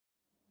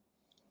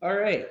All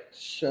right.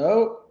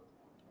 So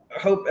I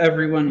hope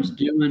everyone's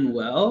doing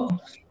well.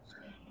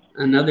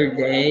 Another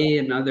day,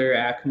 another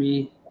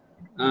Acme.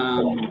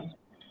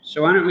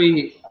 So why don't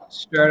we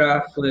start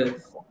off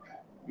with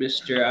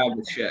Mr.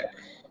 Abhishek?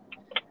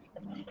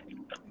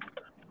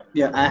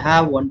 Yeah, I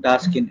have one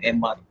task in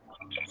MR.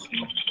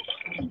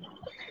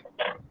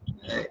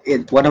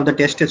 One of the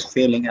tests is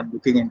failing. I'm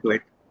looking into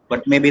it,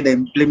 but maybe the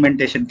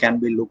implementation can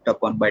be looked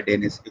upon by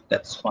Dennis if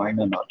that's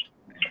fine or not.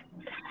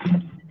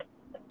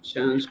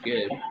 Sounds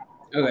good.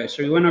 Okay,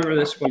 so we went over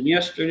this one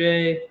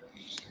yesterday.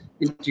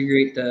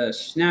 Integrate the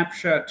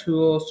snapshot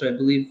tool. So I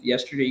believe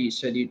yesterday you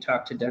said you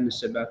talked to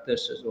Dennis about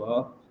this as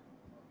well.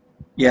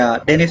 Yeah,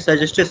 Dennis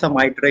suggested some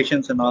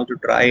iterations and all to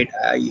try it.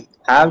 I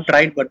have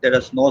tried, but there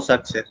is no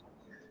success.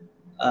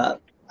 Uh,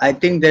 I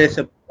think there is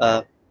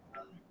a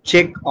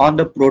check on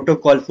the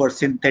protocol for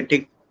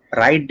synthetic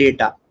write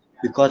data,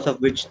 because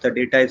of which the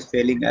data is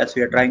failing as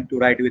we are trying to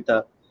write with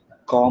a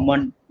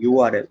common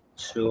URL.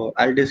 So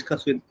I'll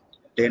discuss with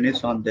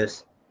Dennis on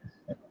this,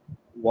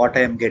 what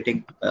I am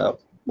getting,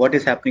 what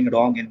is happening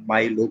wrong in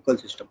my local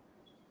system.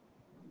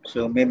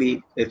 So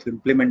maybe if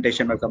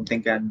implementation or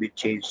something can be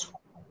changed.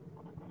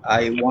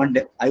 I want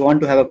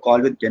to have a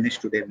call with Dennis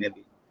today,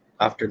 maybe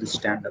after the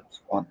stand-up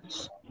on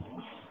this.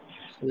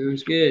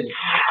 Sounds good.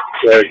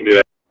 Yeah, we can do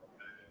that.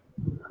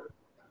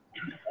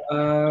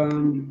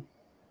 Um,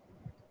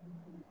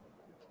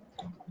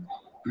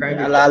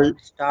 private I'll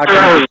start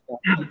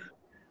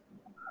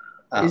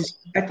and is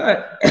I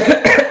thought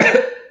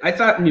I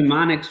thought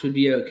mnemonics would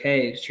be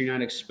okay because you're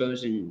not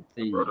exposing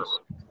things.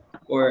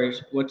 Or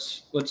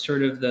what's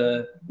sort of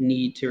the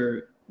need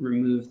to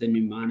remove the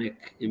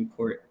mnemonic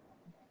import?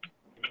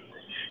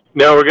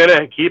 No, we're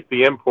gonna keep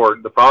the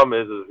import. The problem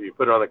is you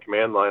put it on the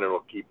command line, and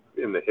we'll keep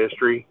in the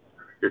history,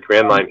 your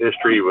command line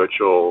history, which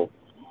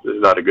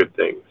is not a good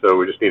thing. So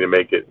we just need to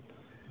make it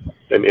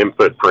an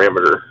input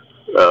parameter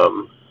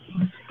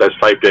that's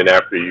typed in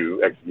after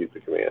you execute the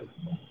command.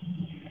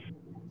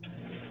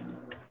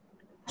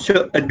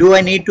 So, do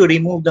I need to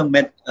remove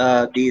the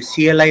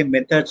CLI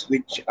methods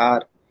which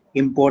are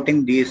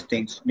importing these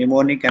things,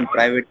 mnemonic and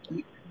private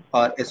key,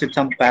 or is it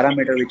some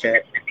parameter which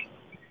I?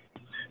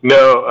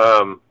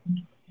 No,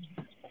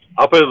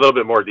 I'll put a little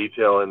bit more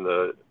detail in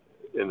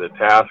the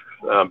tasks.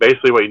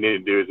 Basically, what you need to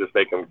do is just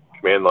make them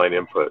command line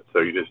input. So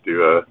you just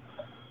do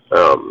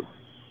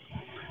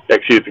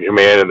execute the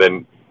command,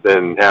 and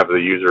then have the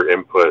user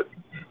input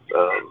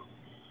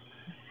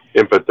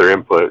their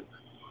input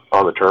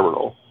on the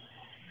terminal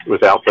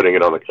without putting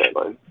it on the command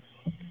line.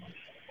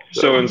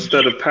 So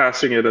instead of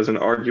passing it as an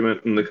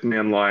argument in the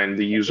command line,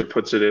 the user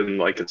puts it in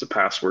like it's a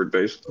password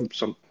based,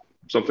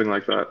 something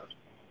like that.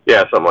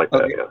 Yeah, something like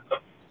that. Okay. Yeah.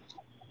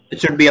 It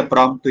should be a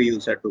prompt to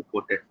user to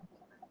put it.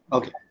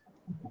 Okay.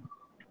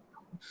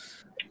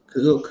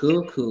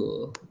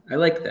 Cool. I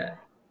like that.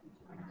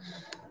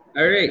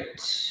 All right,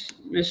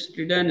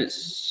 Mr.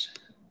 Dennis.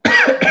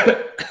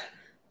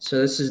 So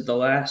this is the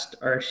last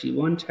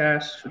RC1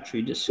 task, which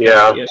we discussed.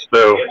 Yeah. Yesterday.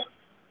 So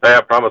I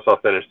promise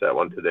I'll finish that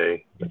one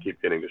today. I keep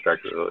getting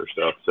distracted with other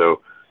stuff.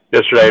 So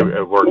yesterday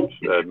I worked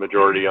a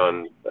majority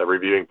on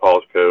reviewing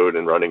Paul's code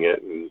and running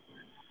it and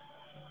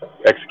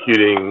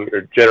executing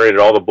or generated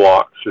all the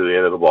blocks through the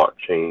end of the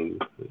blockchain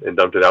and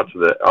dumped it out to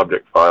the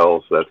object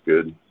file. So that's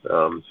good.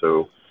 I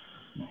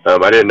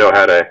didn't know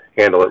how to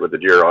handle it with the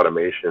Jira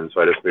automation,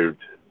 so I just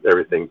moved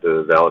everything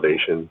to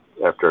validation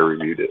after I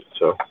reviewed it.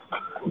 So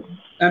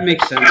That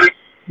makes sense.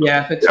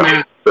 Yeah, if it's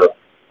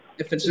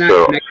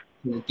not connected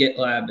to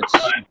GitLab,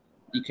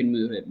 you can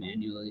move it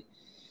manually.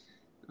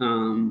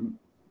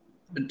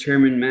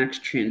 Determine max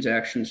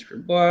transactions per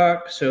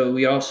block. So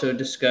we also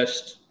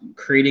discussed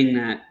creating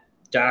that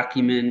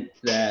document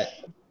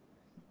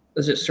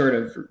this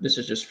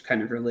is just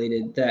kind of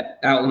related, that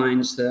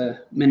outlines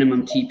the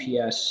minimum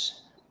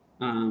TPS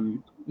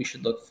we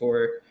should look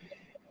for.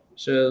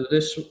 So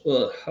this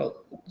will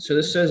help. So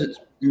this says it's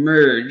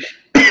merge.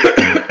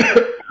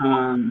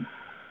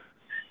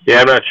 Yeah,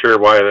 I'm not sure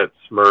why that's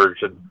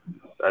merged.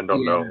 I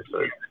don't know.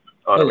 The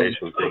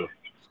automation thing.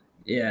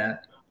 Yeah.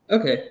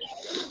 Okay.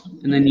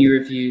 And then you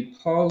reviewed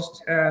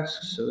Paul's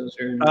tasks. So those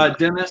are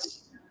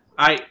Dennis,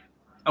 I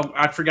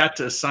forgot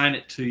to assign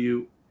it to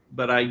you,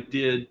 but I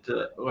did.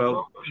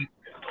 When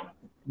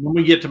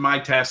we get to my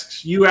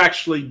tasks, you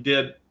actually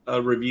did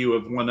a review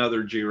of one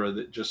other Jira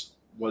that just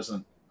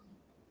wasn't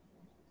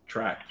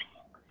tracked.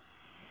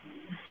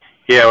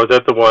 Yeah, was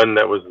that the one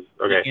that was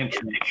okay?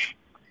 Entry.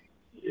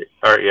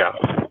 All right, yeah.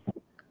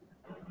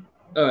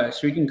 Oh,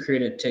 so we can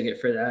create a ticket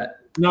for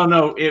that.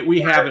 No, we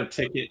have a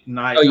ticket, and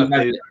I you have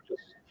updated. it.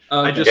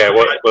 Okay. I just Yeah, it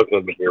wasn't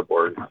on the gear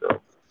board. So.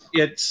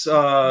 It's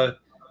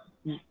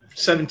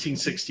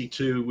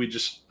 1762. We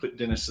just put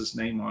Dennis's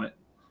name on it.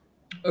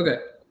 Okay,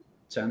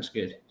 sounds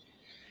good.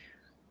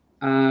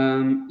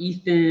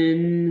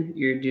 Ethan,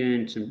 you're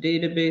doing some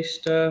database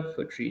stuff,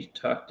 which we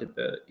talked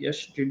about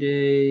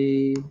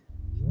yesterday.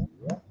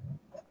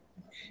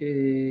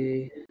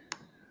 Okay.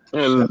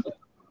 And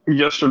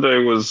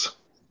yesterday was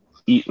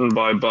eaten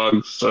by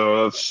bugs,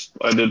 so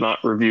I did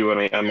not review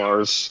any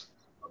MRs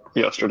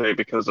yesterday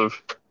because of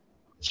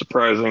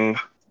surprising.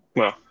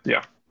 Well,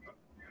 yeah,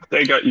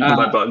 they got eaten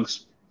by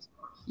bugs.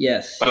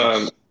 Yes.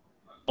 Yes.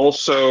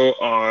 Also,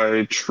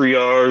 I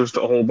triaged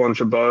a whole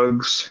bunch of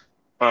bugs.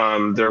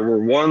 There were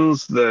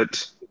ones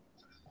that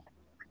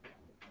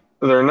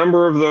there are a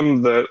number of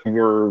them that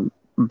were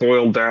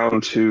boiled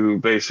down to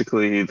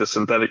basically the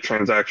synthetic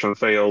transaction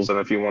fails, and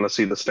if you want to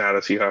see the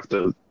status, you have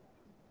to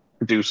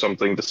do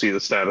something to see the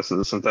status of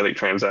the synthetic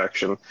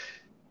transaction.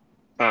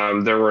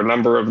 There were a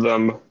number of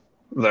them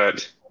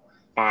that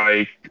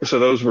so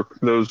those were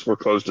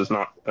closed as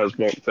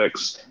won't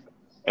fix,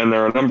 and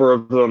there are a number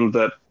of them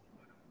that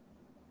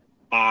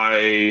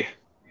I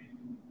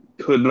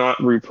could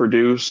not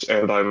reproduce,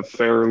 and I'm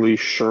fairly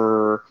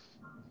sure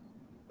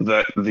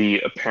that the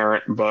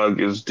apparent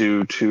bug is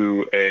due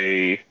to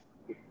a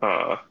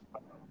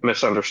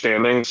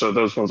misunderstanding. So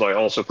those ones I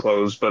also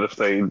closed, but if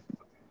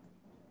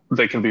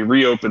they can be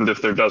reopened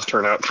if there does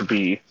turn out to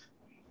be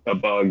a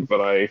bug.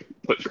 But I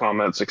put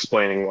comments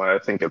explaining why I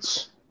think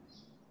it's,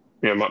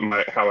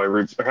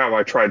 how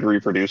I tried to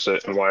reproduce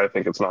it and why I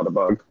think it's not a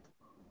bug.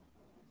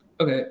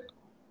 Okay,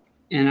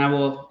 and I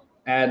will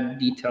add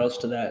details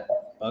to that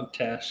bug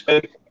task.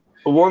 And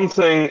one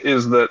thing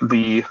is that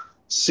the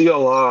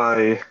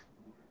CLI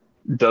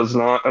does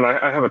not, and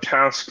I have a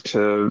task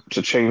to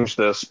change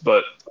this,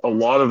 but a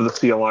lot of the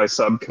CLI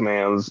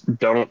subcommands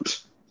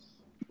don't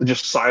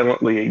just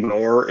silently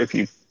ignore if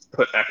you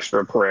put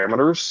extra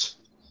parameters.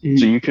 Mm-hmm.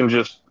 So you can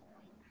just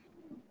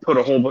put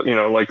a whole,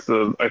 like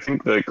I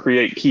think the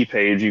create key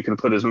page, you can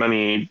put as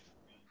many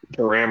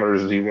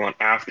parameters as you want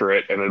after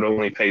it, and it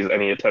only pays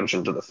any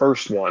attention to the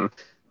first one.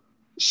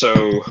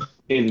 So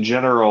in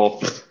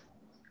general,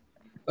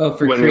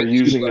 when you're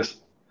using this,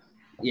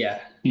 yeah,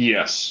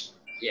 yes,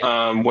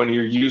 yeah. When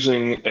you're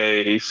using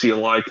a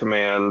CLI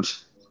command,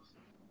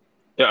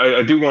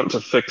 I do want to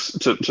fix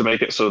to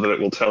make it so that it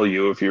will tell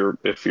you if you're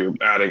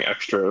adding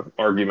extra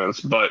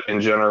arguments. But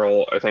in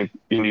general, I think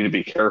you need to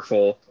be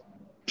careful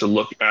to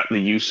look at the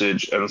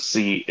usage and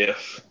see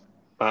if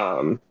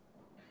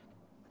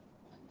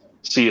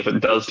it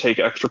does take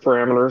extra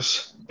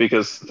parameters,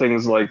 because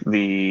things like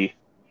the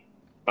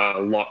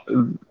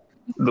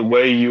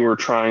way you were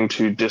trying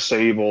to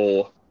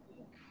disable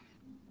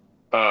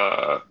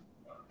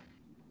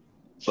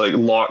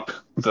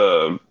lock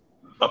the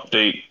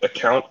update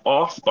account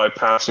off by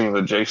passing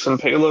the JSON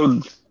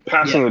payload.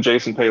 Passing the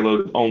JSON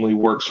payload only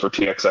works for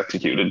TX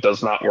execute. It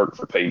does not work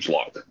for page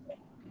lock.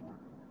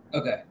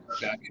 Okay,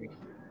 gotcha.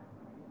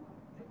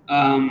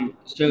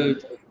 So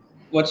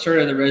what's sort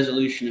of the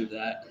resolution of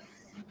that?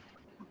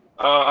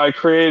 I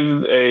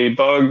created a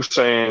bug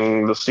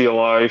saying the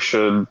CLI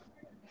should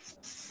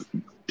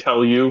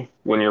tell you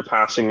when you're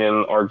passing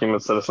in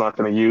arguments that it's not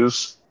going to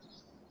use.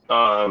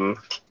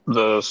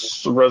 The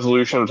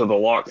resolution to the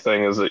lock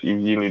thing is that you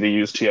need to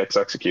use TX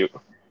execute.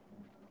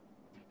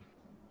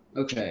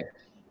 Okay,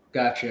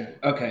 gotcha.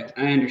 Okay,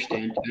 I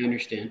understand.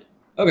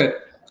 Okay,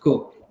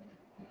 cool.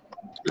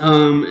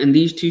 And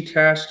these two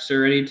tasks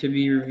are ready to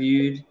be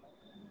reviewed.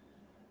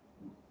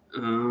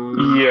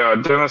 Yeah,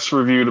 Dennis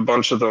reviewed a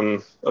bunch of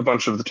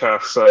the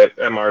tasks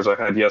MRs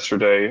I had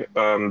yesterday.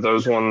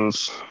 Those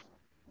ones,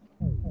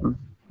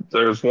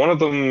 there's one of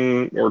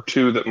them or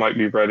two that might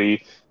be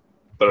ready,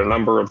 but a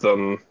number of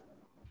them,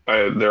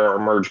 there are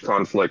merge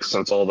conflicts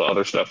since all the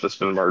other stuff that's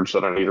been merged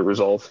that I need to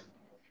resolve.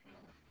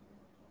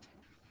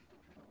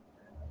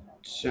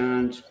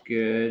 Sounds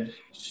good.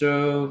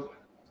 So,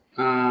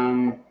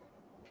 and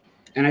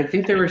I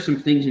think there were some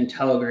things in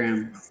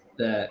Telegram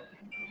that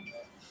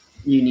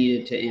you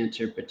needed to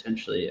answer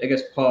potentially. I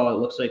guess, Paul, it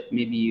looks like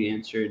maybe you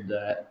answered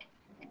that.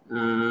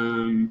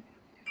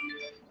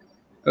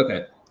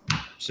 Okay.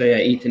 So yeah,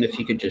 Ethan, if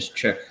you could just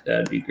check,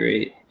 that'd be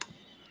great.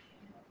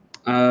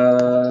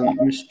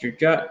 Mr.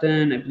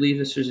 Jotden, I believe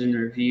this was in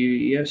review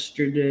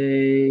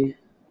yesterday.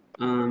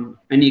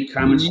 Any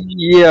comments?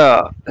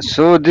 Yeah,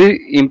 so the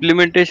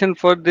implementation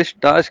for this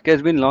task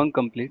has been long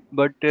complete,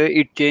 but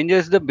it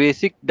changes the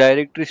basic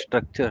directory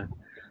structure.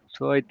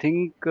 So I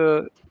think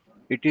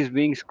it is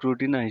being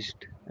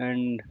scrutinized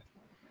and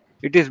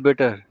it is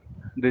better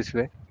this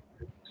way.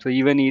 So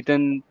even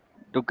Ethan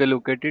took a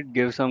look at it,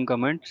 gave some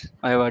comments.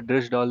 I have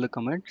addressed all the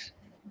comments,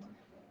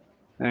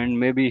 and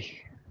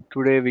maybe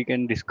today we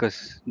can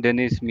discuss,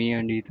 Dennis, me,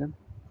 and Ethan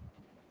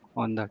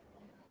on that.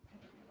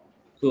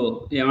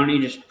 Cool. Yeah, why don't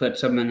you just put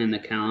something in the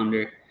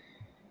calendar?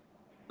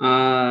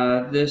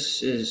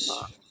 This is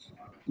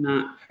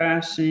not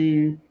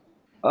passing.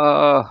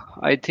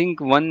 I think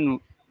one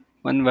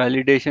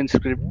validation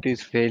script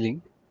is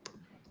failing,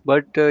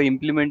 but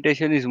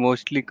implementation is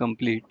mostly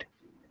complete.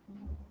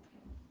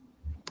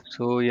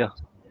 So yeah,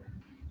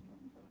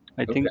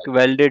 I think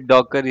validate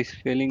Docker is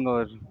failing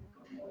or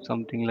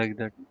something like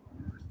that.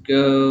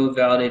 Go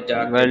validate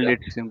Docker.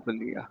 Validate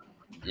simply, yeah.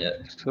 Yeah.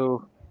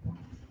 So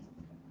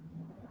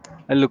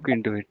I'll look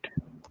into it,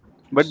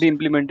 but the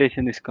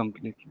implementation is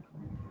complete.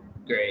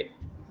 Great.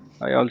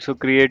 I also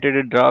created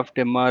a draft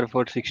MR for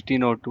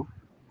 1602.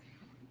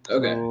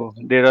 Okay. So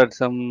there are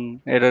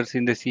some errors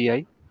in the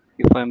CI.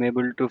 If I'm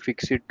able to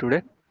fix it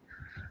today,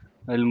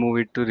 I'll move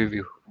it to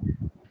review.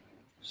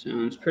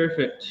 Sounds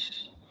perfect.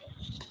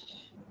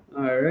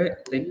 All right.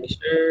 Thank you,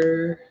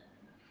 sir.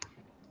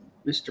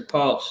 Mr.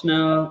 Paul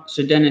Snow.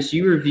 So, Dennis,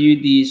 you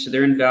reviewed these, so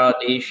they're in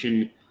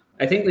validation.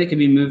 I think they could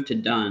be moved to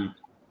done.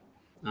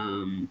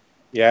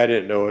 Yeah, I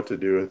didn't know what to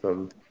do with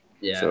them.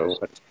 Yeah. So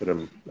I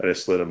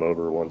just slid them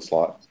over one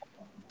slot.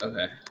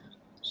 Okay.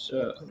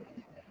 So.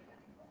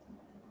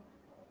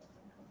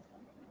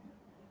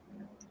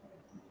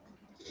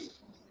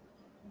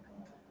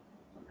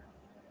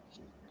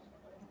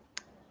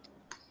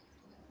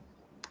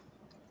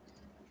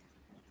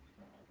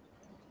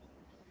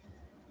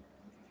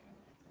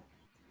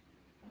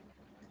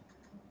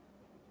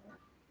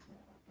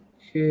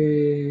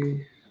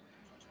 Okay.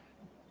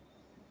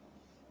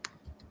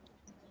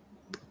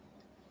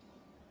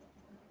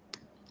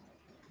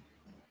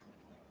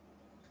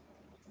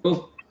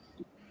 Oh.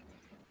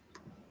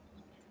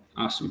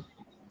 Awesome.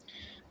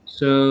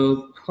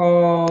 So,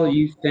 Paul,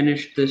 you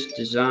finished this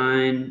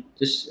design.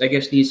 This, I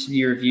guess, needs to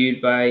be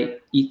reviewed by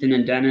Ethan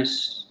and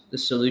Dennis, the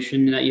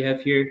solution that you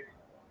have here.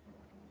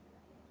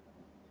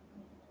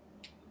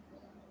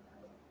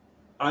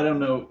 I don't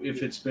know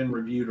if it's been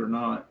reviewed or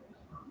not.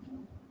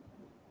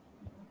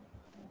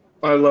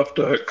 I left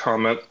a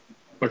comment,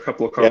 a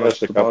couple of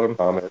comments at the bottom.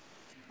 Comment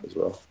as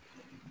well.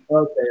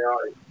 Okay,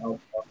 all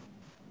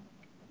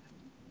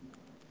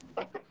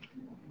right.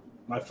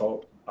 My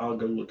fault. I'll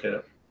go look at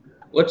it.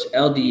 What's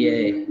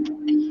LDA?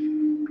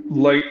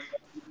 Light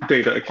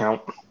data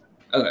account.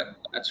 Okay,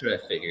 that's what I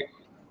figured.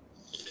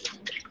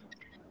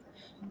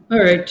 All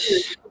right,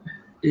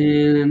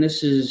 and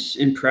this is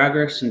in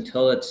progress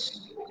until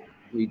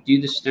we do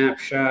the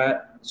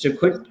snapshot. So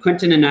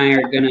Quentin and I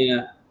are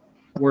gonna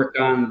work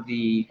on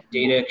the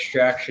data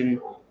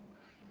extraction.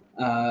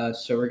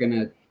 So we're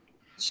gonna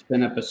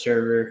spin up a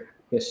server.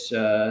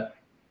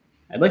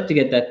 I'd like to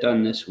get that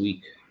done this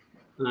week.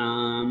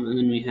 And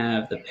then we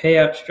have the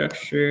payout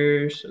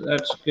structure, so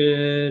that's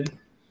good.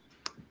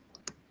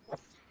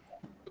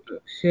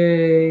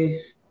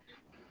 Okay.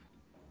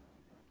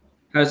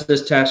 How's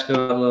this task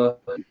going?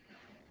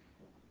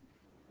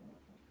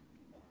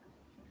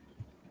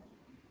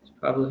 Is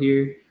Pablo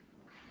here?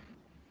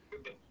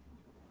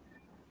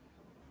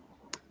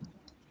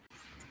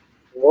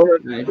 Oh,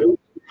 there you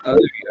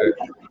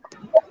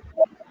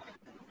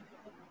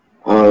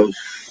are.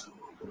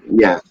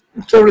 Yeah,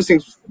 so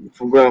everything's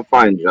going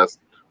fine. Just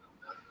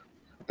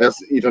as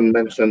Ethan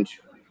mentioned,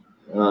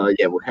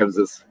 yeah, we have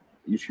this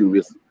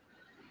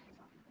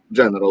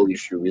general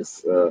issue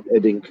with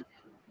adding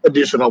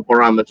additional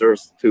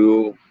parameters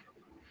to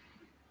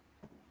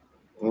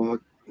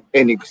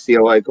any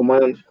CLI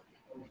command.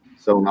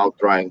 So now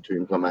trying to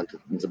implement it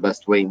in the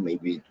best way.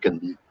 Maybe it can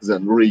be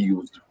then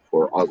reused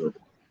for other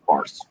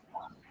parts.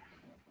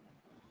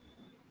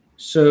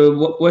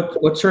 So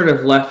what's sort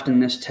of left in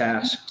this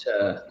task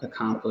to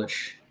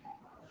accomplish?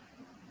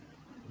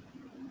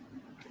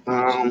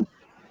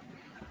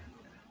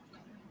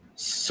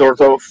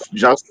 Sort of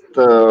just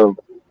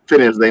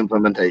finish the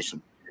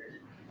implementation.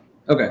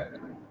 Okay.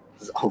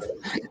 So.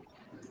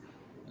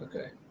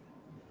 Okay.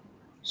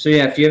 So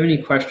yeah, if you have any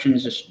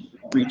questions, just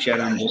reach out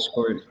on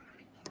Discord.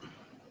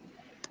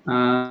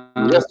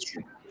 Yes.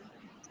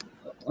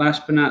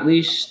 Last but not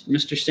least,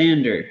 Mr.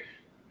 Sander.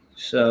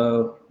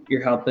 So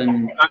you're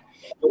helping.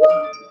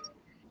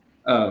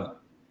 Oh,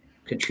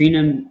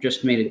 Katrina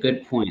just made a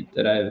good point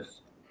that I've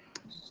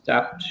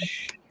stopped.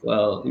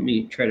 Well, let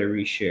me try to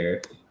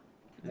reshare.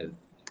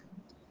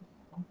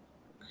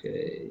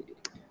 Okay.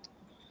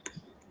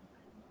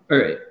 All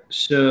right.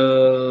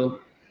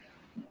 So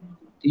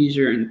these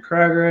are in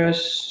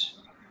progress.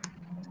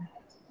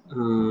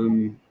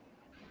 Okay.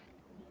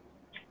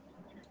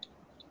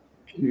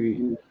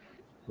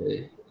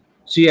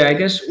 So yeah, I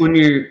guess when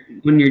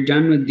you're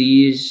done with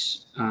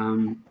these,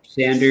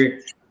 Sander,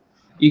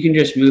 you can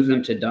just move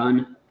them to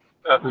done,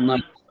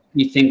 unless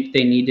you think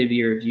they need to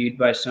be reviewed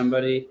by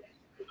somebody.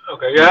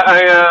 Okay. Yeah,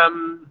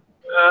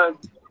 I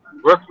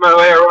worked my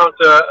way around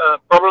the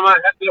problem I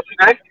had the other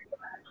day,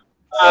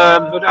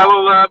 but I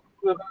will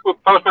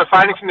post my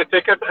findings in the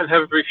ticket and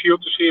have it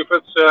reviewed to see if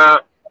it's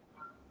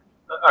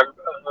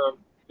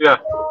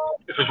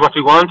if it's what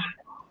we want.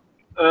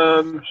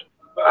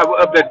 I will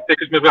update the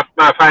ticket with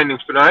my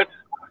findings tonight.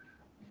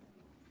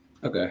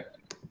 Okay.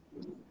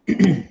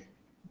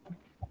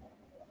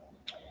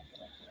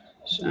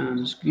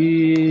 Sounds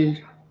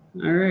good.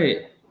 All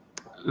right.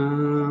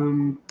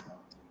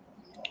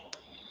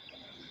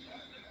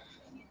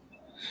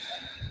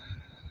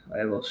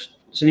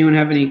 Does anyone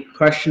have any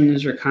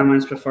questions or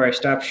comments before I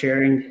stop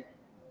sharing?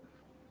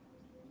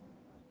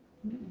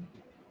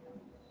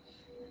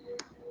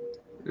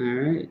 All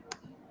right.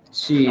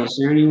 Let's see. Is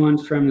there anyone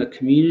from the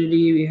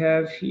community we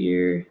have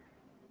here?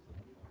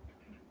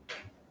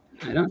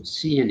 I don't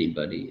see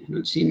anybody. I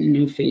don't see any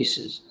new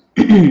faces.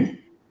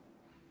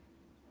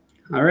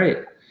 All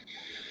right.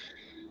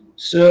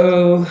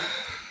 So,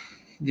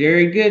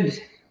 very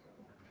good.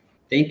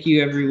 Thank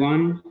you,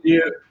 everyone.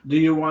 Do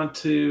you want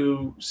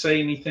to say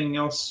anything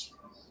else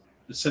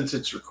since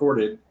it's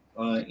recorded?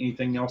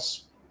 Anything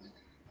else?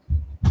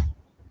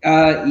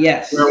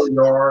 Yes. Where we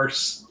are,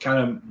 kind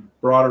of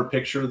broader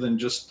picture than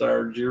just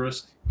our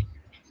JIRAs?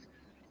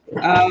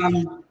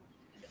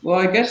 Well,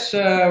 I guess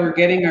we're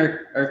getting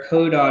our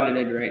code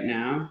audited right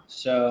now,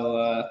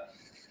 so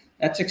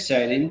that's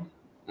exciting.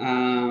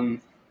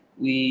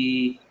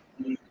 We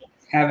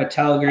have a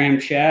Telegram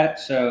chat,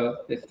 so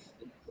if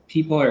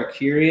people are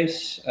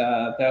curious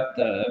about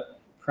the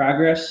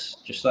progress,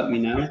 just let me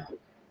know.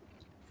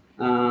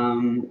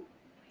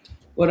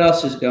 What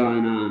else is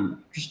going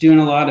on? Just doing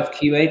a lot of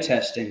QA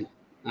testing.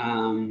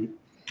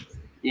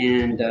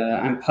 And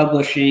I'm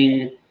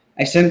publishing.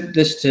 I sent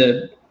this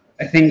to,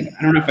 I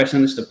don't know if I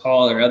sent this to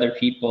Paul or other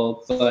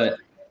people, but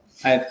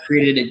I've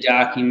created a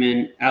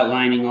document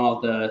outlining all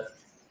the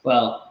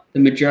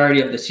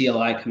majority of the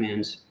CLI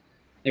commands.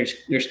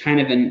 There's kind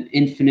of an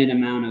infinite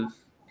amount of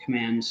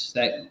commands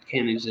that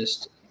can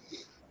exist.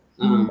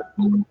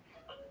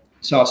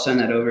 So I'll send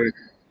that over.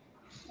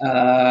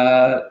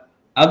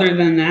 Other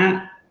than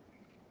that,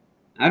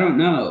 I don't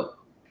know.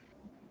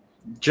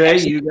 Jay,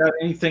 you got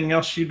anything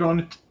else you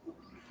want to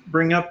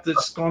bring up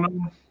that's going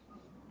on?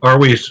 Are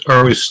we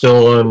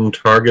still on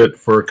target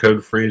for a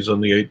code freeze on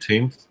the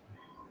 18th?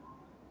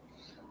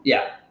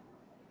 Yeah.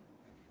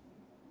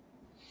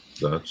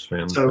 That's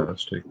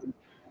fantastic. So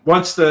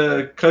once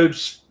the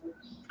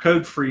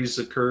code freeze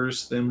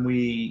occurs, then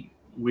we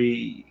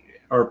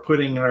are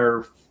putting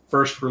our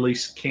first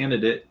release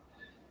candidate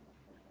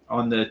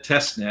on the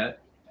test net,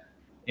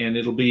 and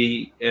it'll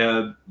be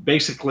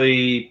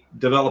basically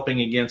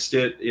developing against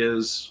it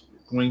is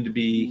going to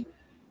be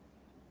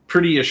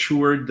pretty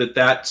assured that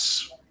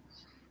that's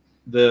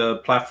the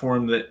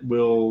platform that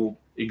will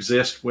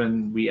exist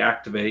when we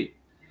activate.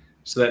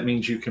 So that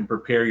means you can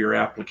prepare your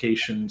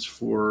applications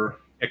for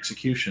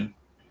execution.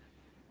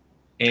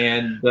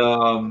 And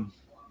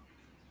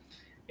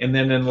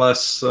then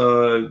unless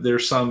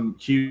there's some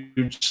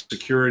huge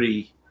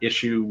security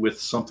issue with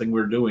something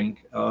we're doing,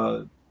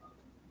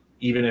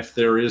 even if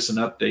there is an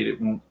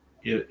update,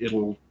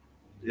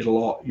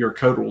 your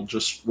code will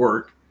just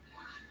work.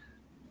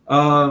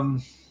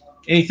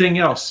 Anything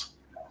else?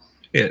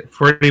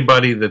 For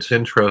anybody that's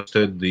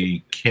interested,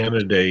 the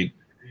candidate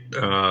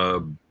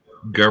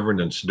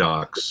governance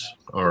docs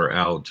are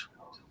out,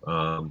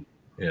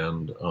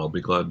 and I'll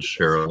be glad to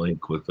share a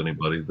link with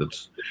anybody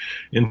that's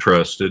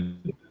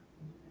interested.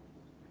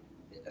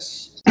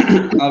 Yes,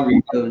 I'll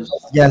read those.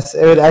 Yes,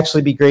 it would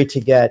actually be great to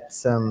get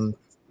some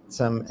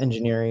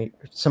engineering,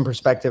 some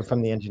perspective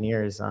from the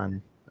engineers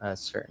on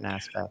certain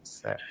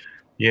aspects.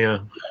 Yeah,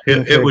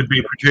 it would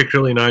be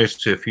particularly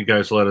nice if you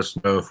guys let us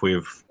know if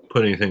we've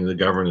put anything in the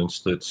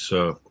governance that's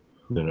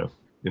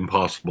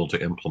impossible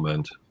to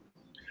implement.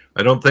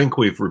 I don't think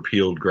we've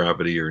repealed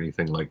gravity or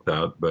anything like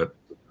that, but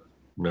you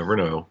never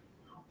know.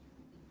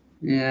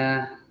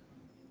 Yeah,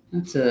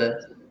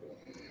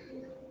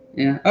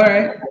 yeah. All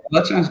right, well,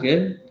 that sounds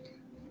good.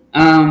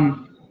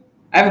 I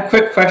have a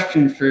quick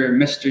question for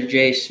Mr.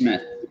 J.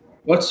 Smith.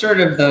 What's sort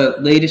of the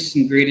latest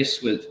and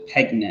greatest with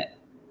PegNet?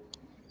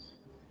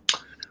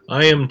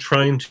 I am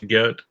trying to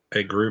get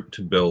a group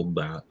to build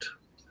that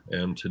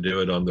and to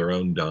do it on their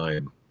own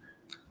dime.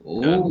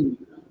 Oh.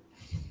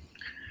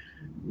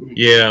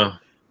 Yeah,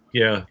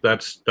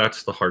 that's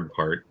the hard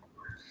part.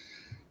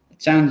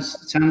 It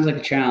sounds like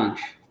a challenge.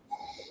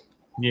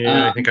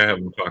 Yeah, I think I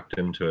haven't talked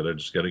into it. I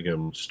just got to get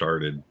them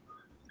started.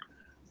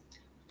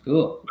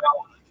 Cool.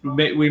 Well,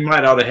 we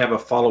might ought to have a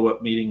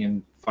follow-up meeting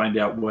and find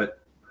out what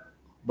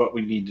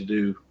we need to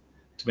do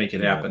to make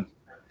it happen.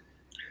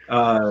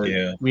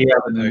 We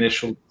have an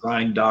initial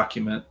design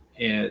document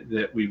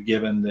that we've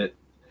given that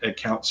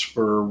accounts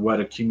for what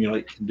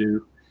Accumulate can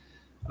do.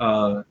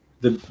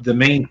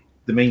 The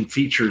main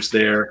features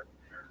there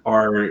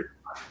are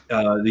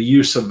the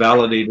use of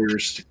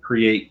validators to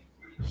create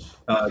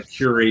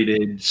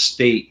curated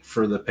state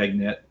for the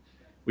PegNet,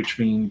 which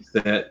means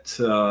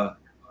that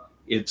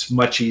it's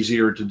much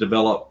easier to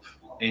develop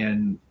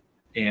and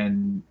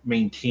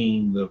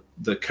maintain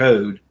the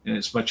code, and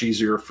it's much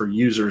easier for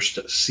users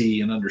to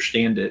see and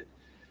understand it.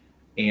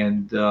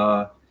 And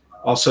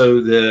also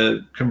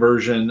the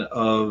conversion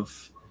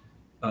of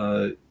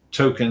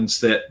tokens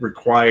that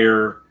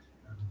require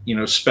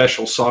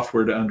special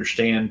software to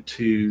understand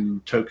to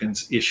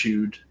tokens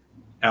issued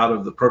out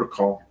of the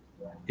protocol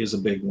is a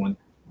big one.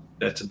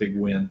 That's a big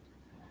win.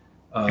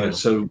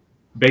 So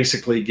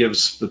basically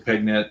gives the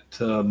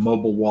PegNet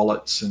mobile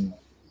wallets and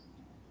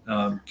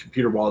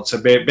computer wallets.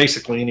 So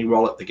basically any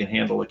wallet that can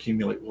handle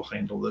Accumulate will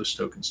handle those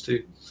tokens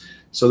too.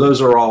 So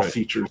those are all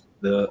features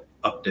of the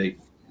update.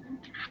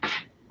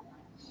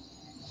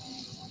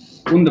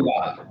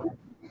 Wunderbar.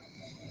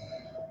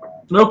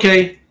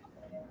 Okay.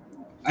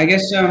 I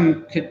guess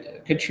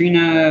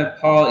Katrina,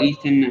 Paul,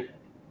 Ethan,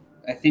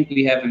 I think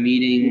we have a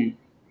meeting,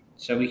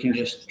 so we can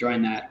just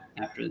join that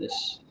after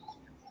this.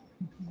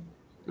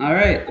 All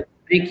right.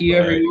 Thank you,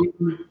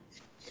 everyone.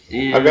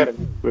 And I got a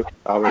quick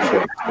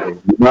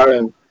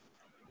hour.